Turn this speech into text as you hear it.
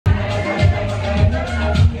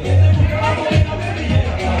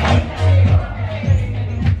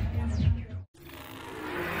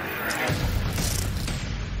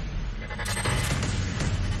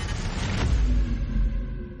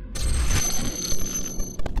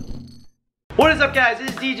What is up, guys? This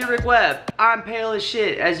is DJ Rick Webb. I'm pale as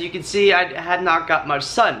shit. As you can see, I had not got much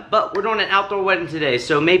sun, but we're doing an outdoor wedding today,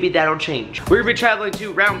 so maybe that'll change. We're gonna be traveling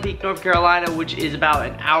to Round Peak, North Carolina, which is about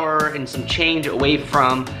an hour and some change away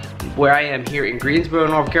from where I am here in Greensboro,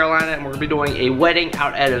 North Carolina, and we're gonna be doing a wedding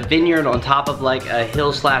out at a vineyard on top of like a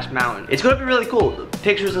hill slash mountain. It's gonna be really cool. The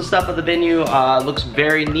pictures and stuff of the venue looks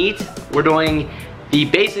very neat. We're doing the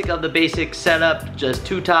basic of the basic setup, just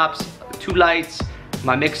two tops, two lights,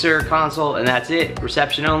 my mixer console, and that's it.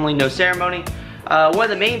 Reception only, no ceremony. One of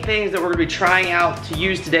the main things that we're gonna be trying out to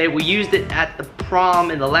use today, we used it at the prom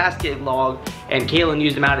in the last gig vlog, and Kalen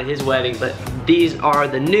used them out at his wedding, but these are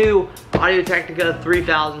the new Audio Technica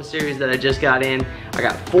 3000 series that I just got in. I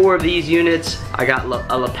got 4 of these units. I got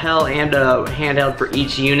a lapel and a handheld for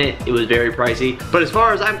each unit. It was very pricey. But as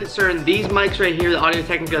far as I'm concerned, these mics right here, the Audio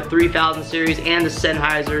Technica 3000 series and the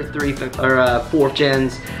Sennheiser 4th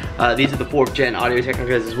gens, these are the 4th gen Audio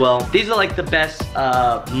Technicas as well. These are like the best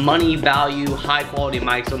money value, high quality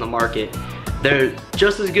mics on the market. They're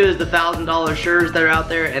just as good as the $1,000 Sures that are out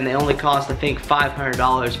there, and they only cost, I think,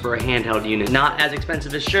 $500 for a handheld unit. Not as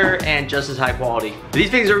expensive as Shure, and just as high quality.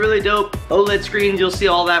 These things are really dope. OLED screens, you'll see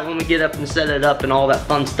all that when we get up and set it up and all that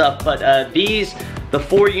fun stuff. But the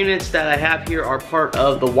 4 units that I have here are part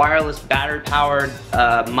of the wireless battery-powered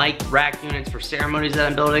mic rack units for ceremonies that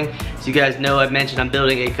I'm building. So you guys know I've mentioned I'm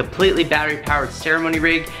building a completely battery-powered ceremony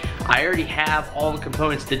rig. I already have all the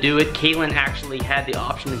components to do it. Kalen actually had the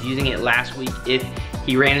option of using it last week if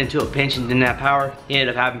he ran into a pinch and didn't have power. He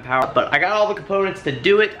ended up having power. But I got all the components to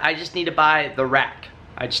do it. I just need to buy the rack.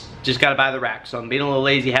 I just gotta buy the rack. So I'm being a little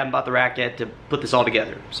lazy, haven't bought the rack yet to put this all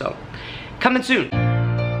together. So, coming soon.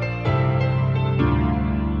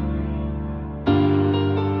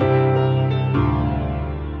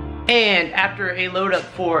 And after a load up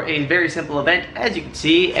for a very simple event, as you can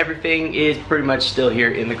see, everything is pretty much still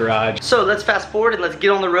here in the garage. So let's fast forward and let's get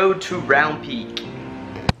on the road to Round Peak.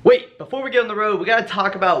 Wait, before we get on the road, we gotta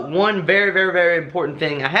talk about one very important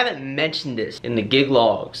thing. I haven't mentioned this in the gig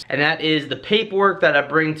logs, and that is the paperwork that I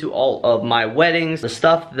bring to all of my weddings, the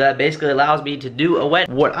stuff that basically allows me to do a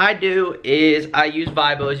wedding. What I do is I use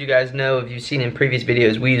Vibo. As you guys know, if you've seen in previous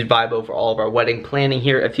videos, we use Vibo for all of our wedding planning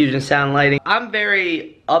here at Fusion Sound Lighting. I'm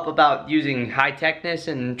very up about using high techness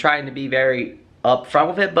and trying to be very upfront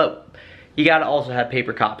with it, but you gotta also have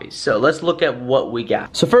paper copies. So let's look at what we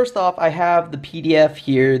got. So first off, I have the PDF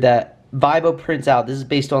here that Vibo prints out. This is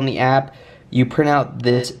based on the app. You print out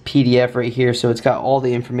this PDF right here, so it's got all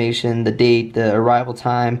the information, the date, the arrival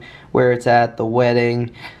time, where it's at, the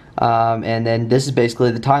wedding, and then this is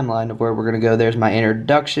basically the timeline of where we're gonna go. There's my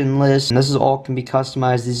introduction list, and this is all can be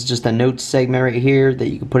customized. This is just a notes segment right here that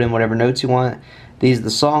you can put in whatever notes you want. These are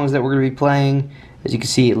the songs that we're gonna be playing. As you can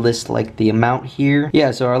see, it lists like the amount here.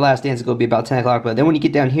 Yeah, so our last dance is going to be about 10 o'clock, but then when you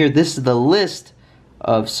get down here, this is the list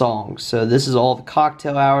of songs. So this is all the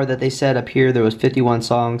cocktail hour that they said up here. There was 51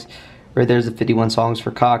 songs. Right there's the 51 songs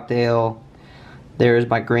for cocktail. There's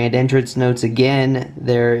my grand entrance notes again.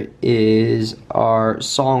 There is our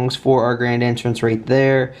songs for our grand entrance right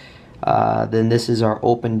there. Then this is our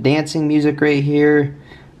open dancing music right here.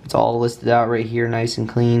 It's all listed out right here, nice and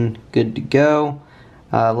clean, good to go.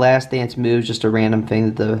 Last dance moves, just a random thing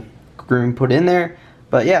that the groom put in there.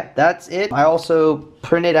 But yeah, that's it. I also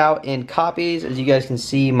printed out in copies. As you guys can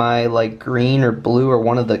see, my like green or blue or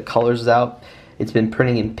one of the colors is out. It's been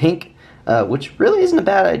printing in pink, which really isn't a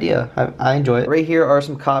bad idea. I enjoy it. Right here are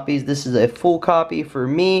some copies. This is a full copy for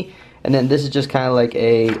me, and then this is just kind of like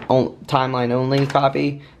a timeline only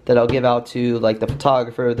copy that I'll give out to like the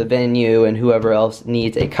photographer, the venue, and whoever else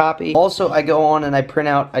needs a copy. Also, I go on and I print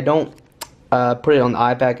out, I don't put it on the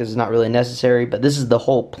iPad because it's not really necessary, but this is the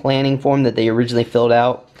whole planning form that they originally filled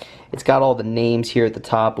out. It's got all the names here at the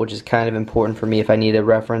top, which is kind of important for me if I need to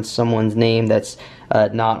reference someone's name that's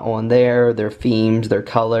not on there, their themes, their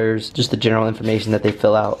colors, just the general information that they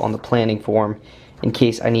fill out on the planning form. In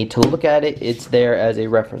case I need to look at it, it's there as a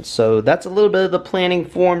reference. So that's a little bit of the planning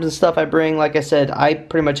forms and stuff I bring. Like I said, I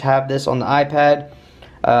pretty much have this on the iPad.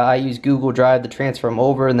 I use Google Drive to transfer them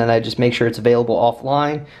over, and then I just make sure it's available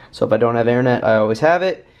offline. So if I don't have internet, I always have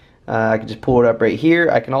it. I can just pull it up right here.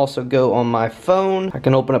 I can also go on my phone. I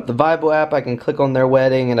can open up the Vibo app. I can click on their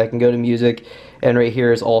wedding, and I can go to music. And right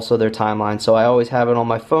here is also their timeline. So I always have it on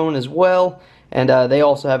my phone as well. And they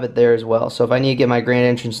also have it there as well. So if I need to get my grand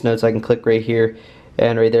entrance notes, I can click right here.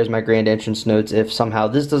 And right there's my grand entrance notes. If somehow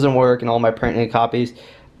this doesn't work and all my printing copies,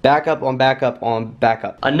 backup on backup on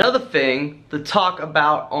backup. Another thing to talk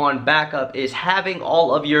about on backup is having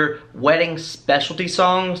all of your wedding specialty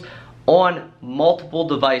songs on multiple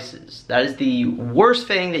devices. That is the worst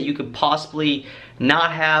thing that you could possibly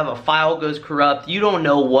not have a file goes corrupt. You don't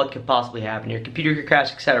know what could possibly happen. Your computer could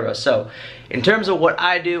crash, etc. So in terms of what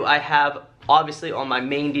I do, I have obviously on my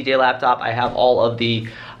main DJ laptop, I have all of the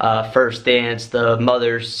first dance, the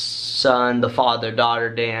mother's son, the father-daughter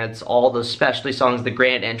dance, all the specialty songs, the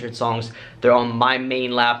grand entrance songs. They're on my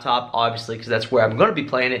main laptop, obviously, because that's where I'm going to be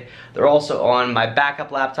playing it. They're also on my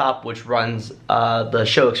backup laptop, which runs the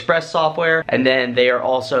Show Express software. And then they are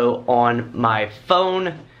also on my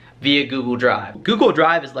phone via Google Drive. Google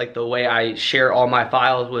Drive is like the way I share all my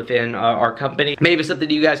files within our company. Maybe something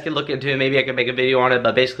you guys can look into, maybe I can make a video on it,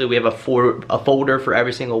 but basically we have a folder for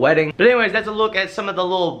every single wedding. But anyways, that's a look at some of the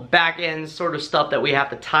little back end sort of stuff that we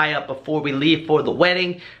have to tie up before we leave for the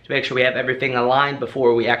wedding to make sure we have everything aligned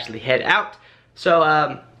before we actually head out.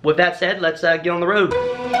 So with that said, let's get on the road.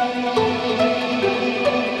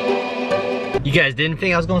 You guys didn't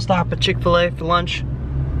think I was gonna stop at Chick-fil-A for lunch?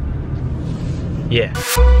 Yeah.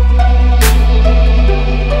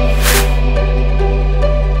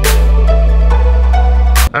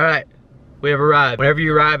 Alright, we have arrived. Whenever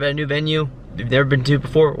you arrive at a new venue you've never been to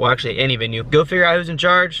before, well actually any venue, go figure out who's in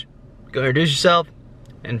charge, go introduce yourself,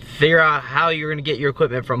 and figure out how you're gonna get your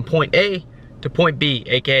equipment from point A to point B,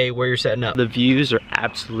 aka where you're setting up. The views are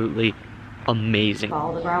absolutely amazing.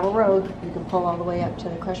 Follow the gravel road. You can pull all the way up to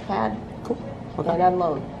the crush pad. Cool. Okay. And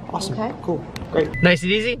unload. Awesome. Okay. Cool. Great. Nice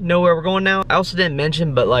and easy. Know where we're going now. I also didn't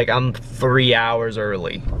mention, but like I'm 3 hours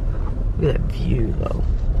early. Look at that view though.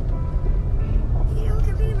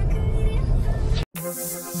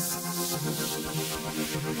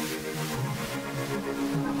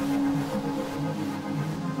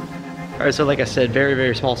 Alright, so like I said, very,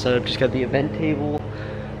 very small setup. Just got the event table,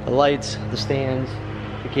 the lights, the stands,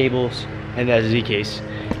 the cables, and that Z case,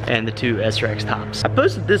 and the 2 SRX tops. I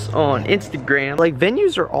posted this on Instagram. Like,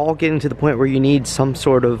 venues are all getting to the point where you need some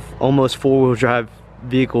sort of almost 4-wheel drive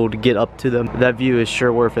vehicle to get up to them. That view is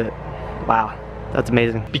sure worth it. Wow, that's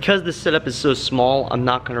amazing. Because this setup is so small, I'm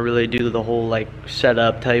not gonna really do the whole like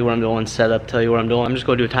setup, tell you what I'm doing, setup, tell you what I'm doing. I'm just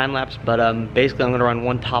gonna do a time lapse, but basically I'm gonna run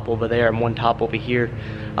one top over there and one top over here.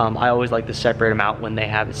 I always like to separate them out when they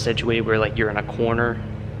have it situated where like you're in a corner.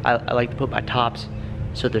 I like to put my tops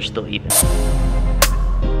so they're still even.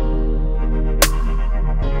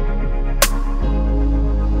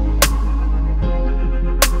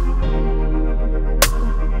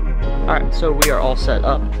 Alright, so we are all set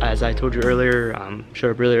up. As I told you earlier,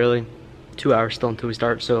 showed up really early. 2 hours still until we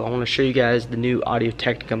start, so I want to show you guys the new Audio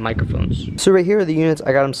Technica microphones. So right here are the units.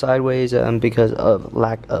 I got them sideways because of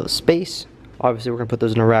lack of space. Obviously, we're gonna put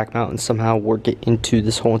those in a rack mount and somehow work it into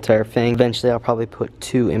this whole entire thing. Eventually, I'll probably put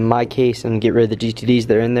 2 in my case and get rid of the GTDs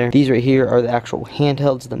that are in there. These right here are the actual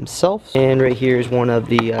handhelds themselves. And right here is one of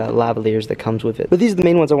the lavaliers that comes with it. But these are the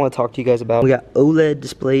main ones I want to talk to you guys about. We got OLED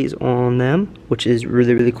displays on them, which is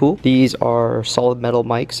really, really cool. These are solid metal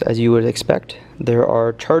mics, as you would expect. There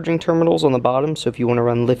are charging terminals on the bottom, so if you want to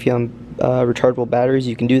run lithium rechargeable batteries,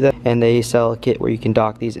 you can do that. And they sell a kit where you can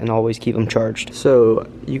dock these and always keep them charged. So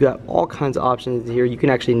you got all kinds of options here. You can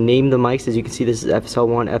actually name the mics. As you can see, this is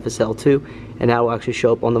FSL1, FSL2, and that will actually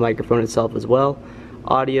show up on the microphone itself as well.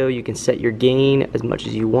 Audio, you can set your gain as much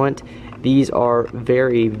as you want. These are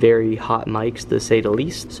very, very hot mics, to say the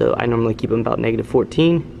least. So I normally keep them about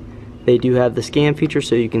 -14. They do have the scan feature,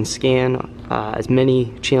 so you can scan as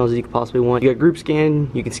many channels as you can possibly want. You got group scan,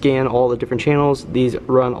 you can scan all the different channels. These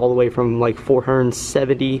run all the way from like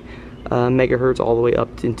 470 megahertz all the way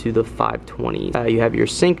up into the 520. You have your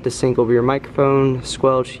sync to sync over your microphone,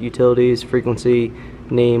 squelch, utilities, frequency,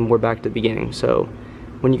 name. We're back to the beginning. So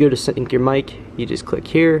when you go to sync your mic, you just click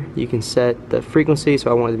here. You can set the frequency, so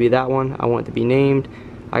I want it to be that one. I want it to be named.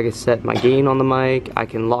 I can set my gain on the mic. I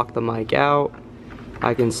can lock the mic out.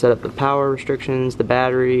 I can set up the power restrictions, the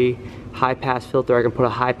battery, high pass filter. I can put a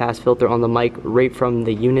high pass filter on the mic right from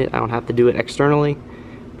the unit. I don't have to do it externally.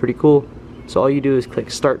 Pretty cool. So all you do is click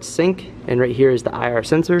start sync, and right here is the IR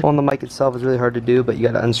sensor. On the mic itself is really hard to do, but you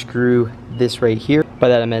gotta unscrew this right here. By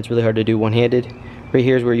that I meant it's really hard to do one-handed. Right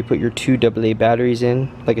here is where you put your 2 AA batteries in.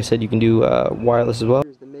 Like I said, you can do wireless as well.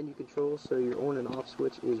 Here's the menu control, so your on and off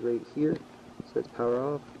switch is right here. So it's power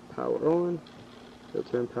off, power on. It'll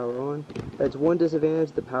turn power on. That's one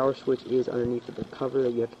disadvantage. The power switch is underneath the cover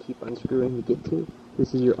that you have to keep unscrewing to get to.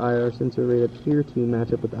 This is your IR sensor right up here to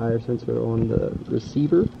match up with the IR sensor on the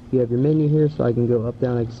receiver. You have your menu here, so I can go up,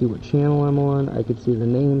 down. I can see what channel I'm on. I can see the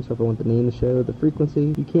name, so if I want the name to show, the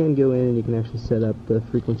frequency. You can go in and you can actually set up the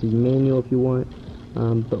frequencies manual if you want.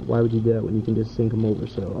 But why would you do that when you can just sync them over?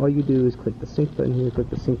 So all you do is click the sync button here, click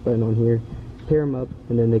the sync button on here, pair them up,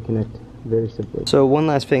 and then they connect. Very simply. So one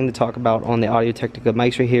last thing to talk about on the Audio Technica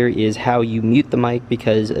mics right here is how you mute the mic,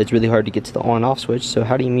 because it's really hard to get to the on-off switch. So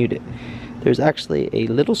how do you mute it? there's actually a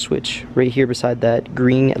little switch right here beside that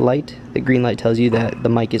green light. The green light tells you that the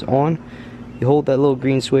mic is on. You hold that little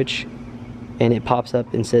green switch and it pops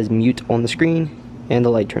up and says mute on the screen, and the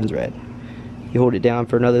light turns red. You hold it down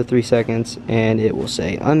for another 3 seconds and it will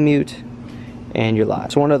say unmute, and you're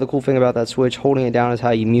live. So one other cool thing about that switch, holding it down is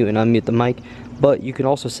how you mute and unmute the mic, but you can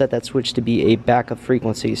also set that switch to be a backup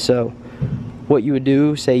frequency. So what you would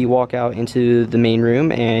do, say you walk out into the main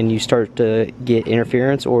room and you start to get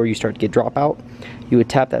interference or you start to get dropout, you would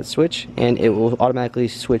tap that switch and it will automatically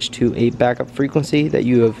switch to a backup frequency that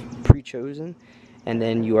you have pre-chosen, and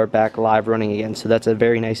then you are back live running again. So that's a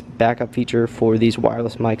very nice backup feature for these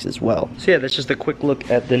wireless mics as well. So yeah, that's just a quick look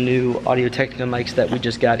at the new Audio Technica mics that we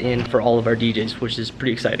just got in for all of our DJs, which is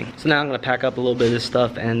pretty exciting. So now I'm gonna pack up a little bit of this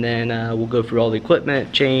stuff and then we'll go through all the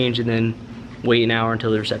equipment, change, and then wait an hour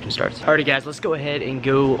until the reception starts. Alrighty guys, let's go ahead and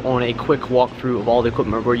go on a quick walkthrough of all the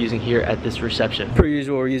equipment we're using here at this reception. Per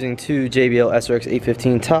usual, we're using 2 JBL SRX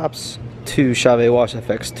 815 tops, 2 Chave Wash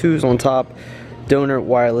FX2s on top, Donor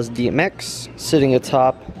wireless DMX sitting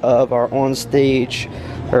atop of our onstage,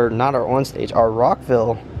 or not our onstage, our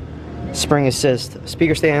Rockville spring assist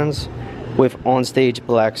speaker stands with onstage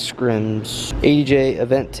black scrims. ADJ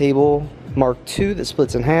event table Mark II that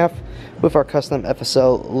splits in half with our custom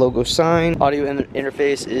FSL logo sign. Audio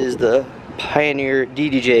interface is the Pioneer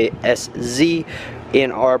DDJ SZ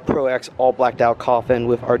in our ProX all blacked out coffin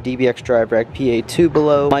with our DBX Drive Rack PA2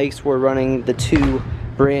 below. Mics, we're running the 2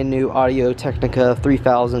 brand new Audio Technica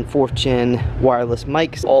 3000 4th gen wireless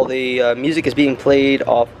mics. All the music is being played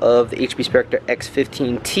off of the HP Spectre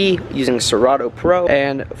X15T using Serato Pro.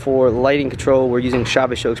 And for lighting control, we're using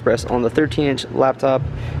Chave Show Express on the 13-inch laptop,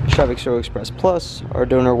 Chave Show Express Plus. Our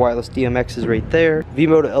Donor wireless DMX is right there.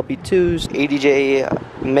 Vimoto LP2s,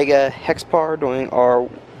 ADJ Mega Hexpar doing our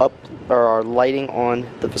our lighting on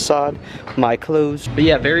the facade, my clothes. But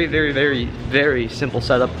yeah, very simple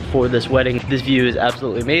setup for this wedding. This view is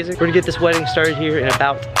absolutely amazing. We're gonna get this wedding started here in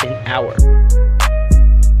about an hour.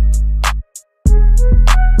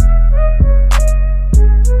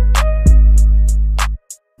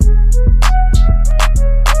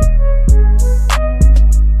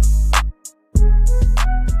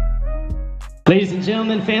 Ladies and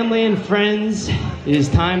gentlemen, family and friends, it is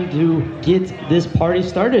time to get this party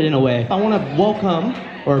started in a way. I want to welcome,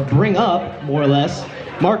 or bring up, more or less,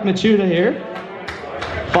 Mark Machuda here,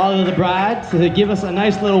 father of the bride, to give us a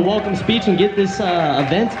nice little welcome speech and get this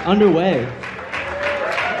event underway.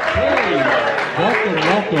 Hey,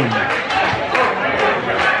 welcome.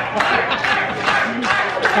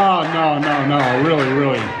 Oh, no,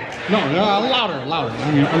 really. No, louder.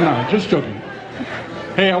 I'm not, just joking.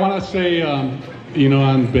 Hey, I want to say, you know,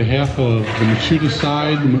 on behalf of the Machuda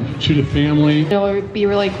side, the Machuda family. It'll be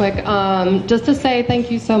really quick. Just to say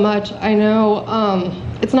thank you so much. I know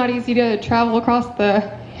it's not easy to travel across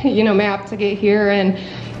the, map to get here, and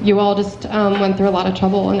you all just went through a lot of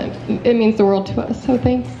trouble, and it means the world to us. So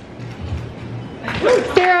thanks.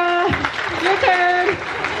 Sarah, your turn.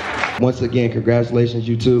 Once again, congratulations,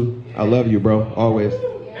 you two. I love you, bro, always.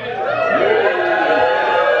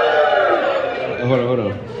 Hold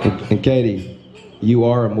on. And Katie, you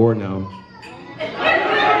are more now.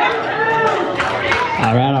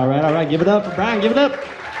 All right. Give it up for Brian, give it up.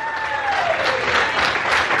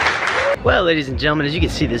 Well, ladies and gentlemen, as you can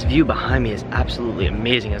see, this view behind me is absolutely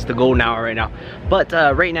amazing. It's the golden hour right now. But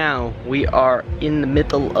right now, we are in the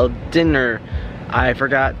middle of dinner. I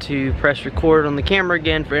forgot to press record on the camera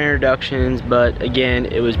again for introductions, but again,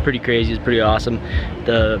 it was pretty crazy. It was pretty awesome.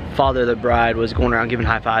 The father of the bride was going around giving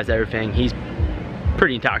high fives to everything. He's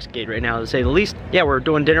pretty intoxicated right now, to say the least. Yeah, we're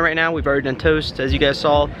doing dinner right now. We've already done toast, as you guys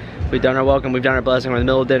saw. We've done our welcome, we've done our blessing. We're in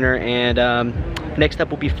the middle of dinner, and next up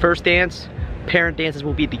will be first dance. Parent dances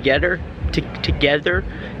will be together,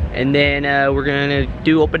 and then we're gonna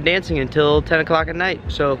do open dancing until 10 o'clock at night.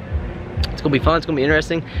 So it's gonna be fun, it's gonna be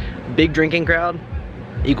interesting. Big drinking crowd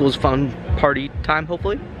equals fun party time,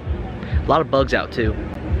 hopefully. A lot of bugs out too.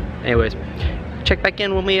 Anyways, check back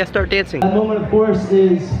in when we start dancing. That moment, of course,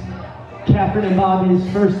 is Catherine and Bobby's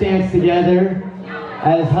first dance together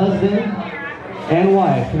as husband and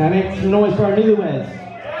wife. Can I make some noise for our newlyweds?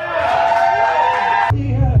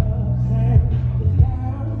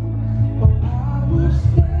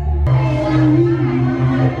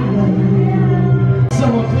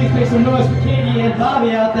 Someone please make some noise for Katie and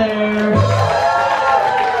Bobby out there.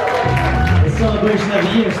 The celebration of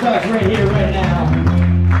the year starts right here, right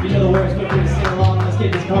now. You know the words, but please sing along. Let's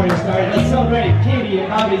get this party started. Let's celebrate Katie and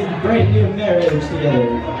Bobby's great new marriage together.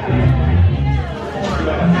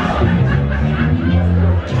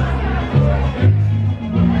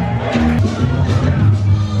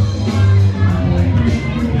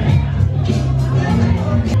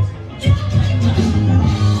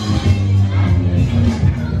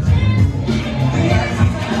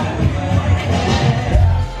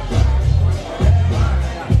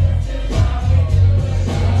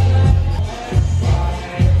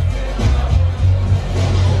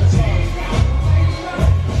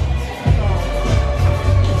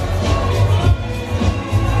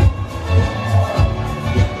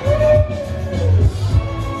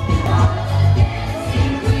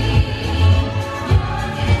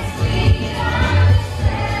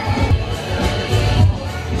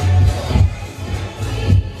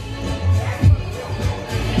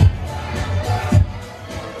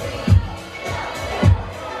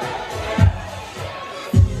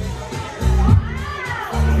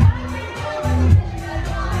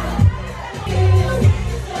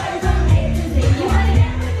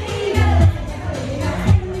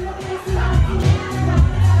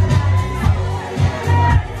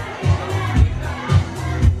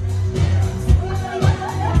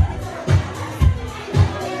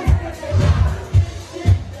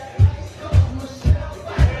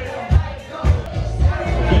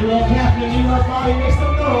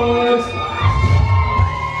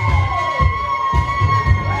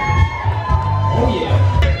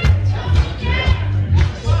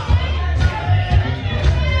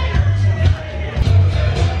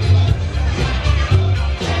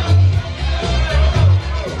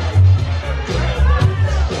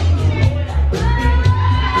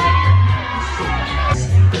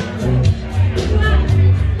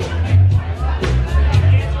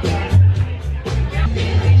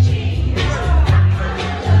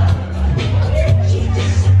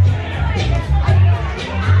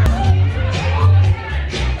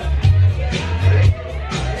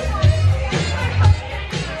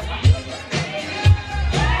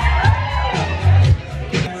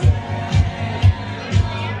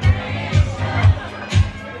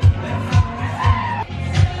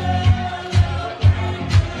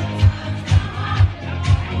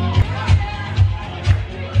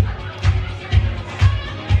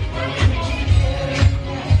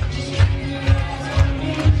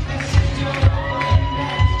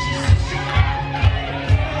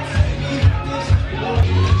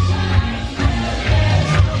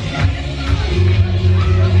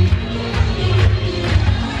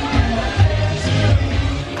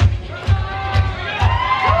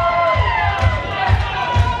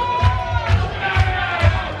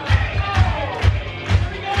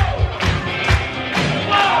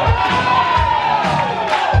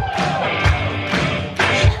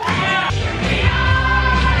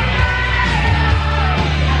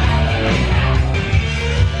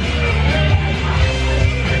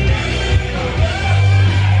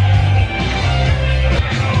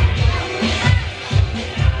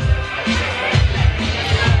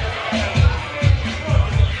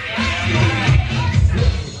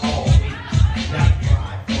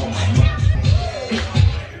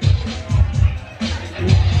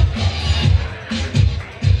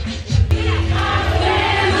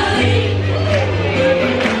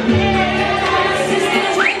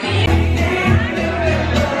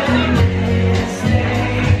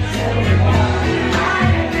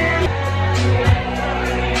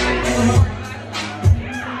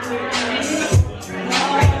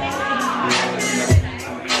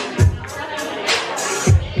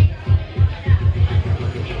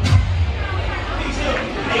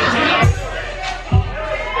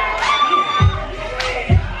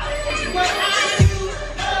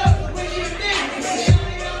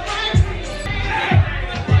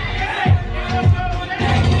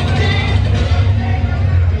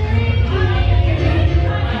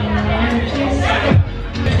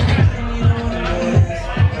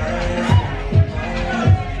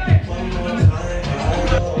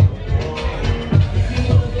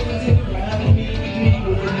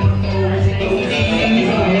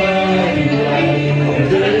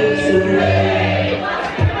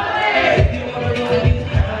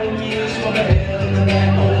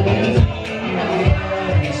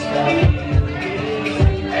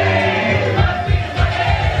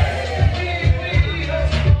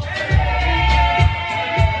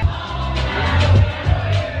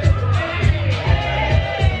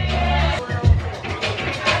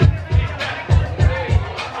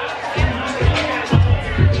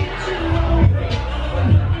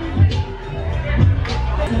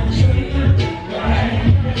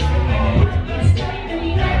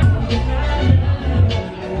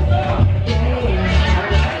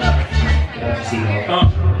 see it.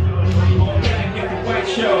 White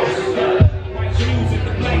shows, white shoes at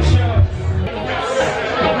the black shows.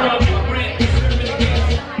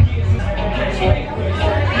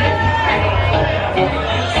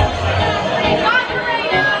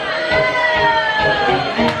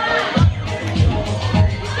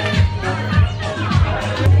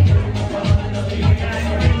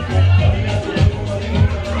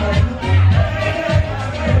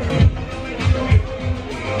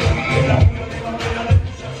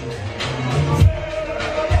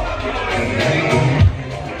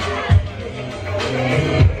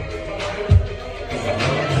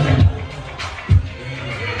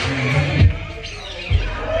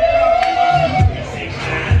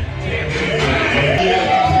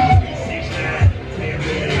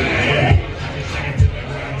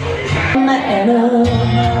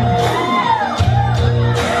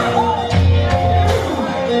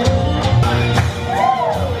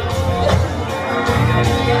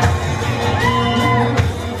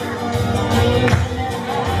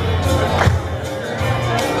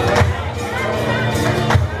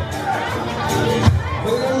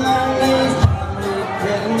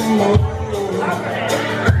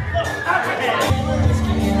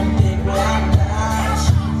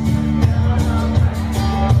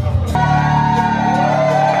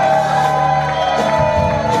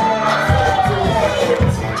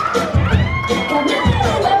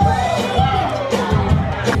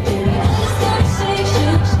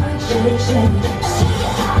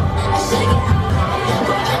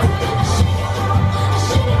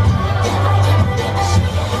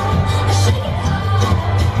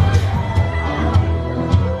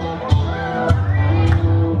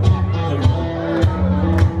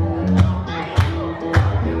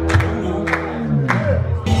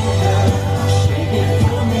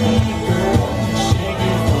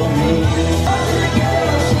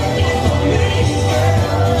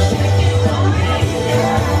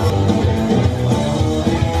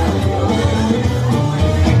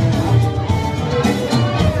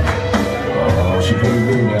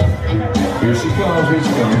 Here she comes, here she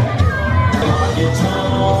comes.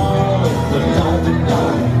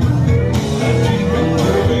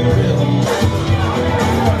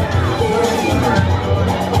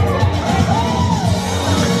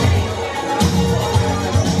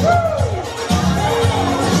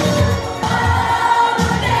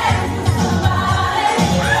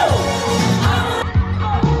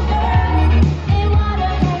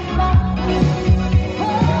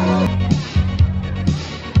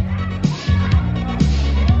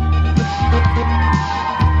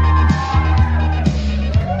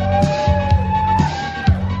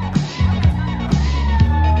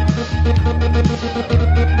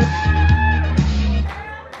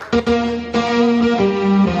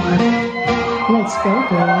 Let's go,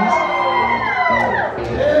 girls.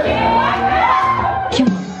 Come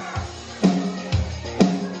on.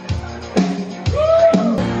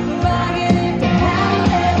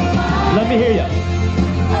 Let me hear you.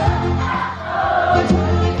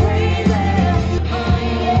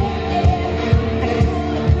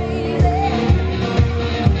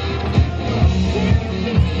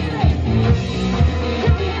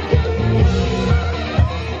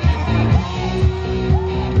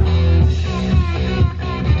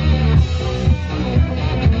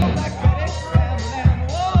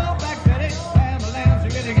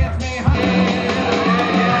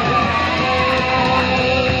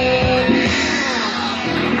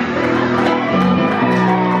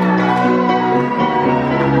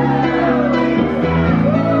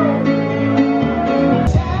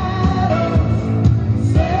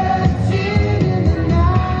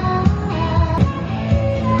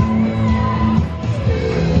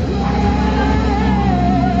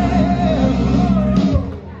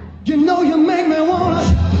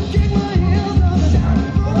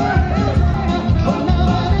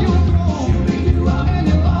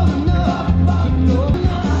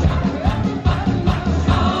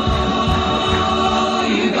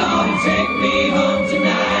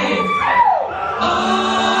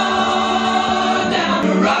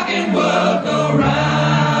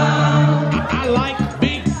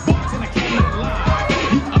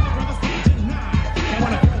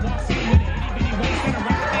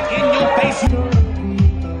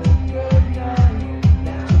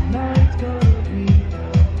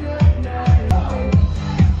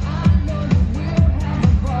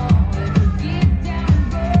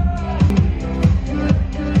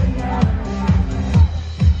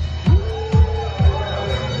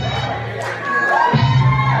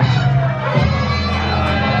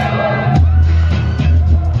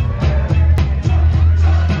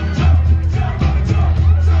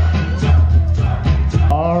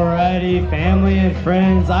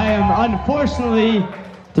 friends. I am unfortunately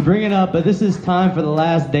to bring it up, but this is time for the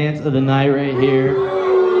last dance of the night right here.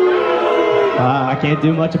 I can't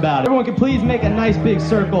do much about it. Everyone can please make a nice big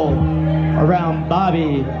circle around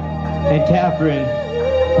Bobby and Catherine.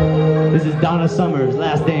 This is Donna Summer's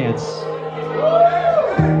last dance.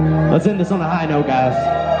 Let's end this on a high note,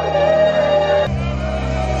 guys.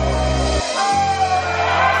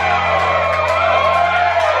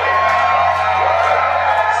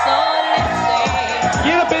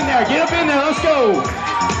 Get up in there, let's go.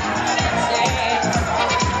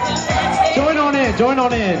 Join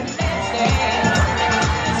on in.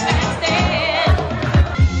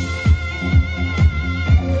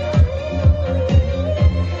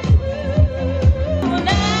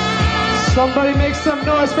 Somebody make some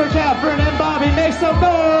noise for Catherine and Bobby, make some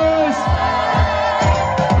noise.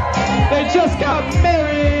 They just got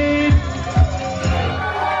married.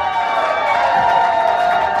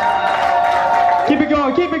 Keep it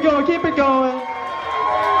going, keep it going, keep it going.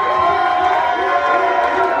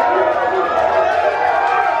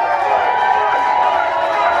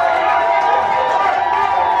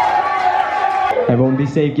 Everyone be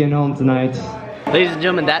safe getting home tonight. Ladies and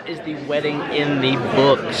gentlemen, that is the wedding in the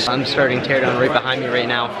books. I'm starting teardown right behind me right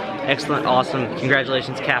now. Excellent, awesome.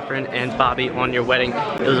 Congratulations, Catherine and Bobby, on your wedding.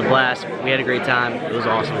 It was a blast. We had a great time. It was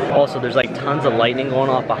awesome. Also, there's like tons of lightning going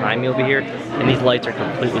off behind me over here, and these lights are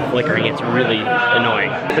completely flickering. It's really annoying.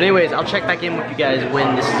 But anyways, I'll check back in with you guys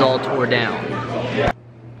when this is all tore down.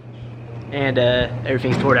 And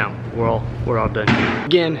everything's tore down. We're all done.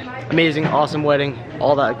 Again, amazing, awesome wedding,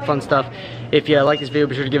 all that fun stuff. If you like this video,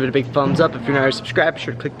 be sure to give it a big thumbs up. If you're not already subscribed, be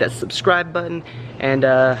sure to click that subscribe button. And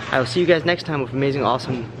I will see you guys next time with amazing,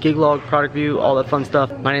 awesome gig log, product review, all that fun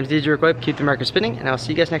stuff. My name is DJ Rick White. Keep the marker spinning, and I'll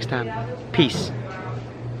see you guys next time. Peace.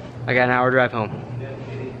 I got an hour drive home.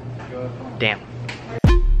 Damn.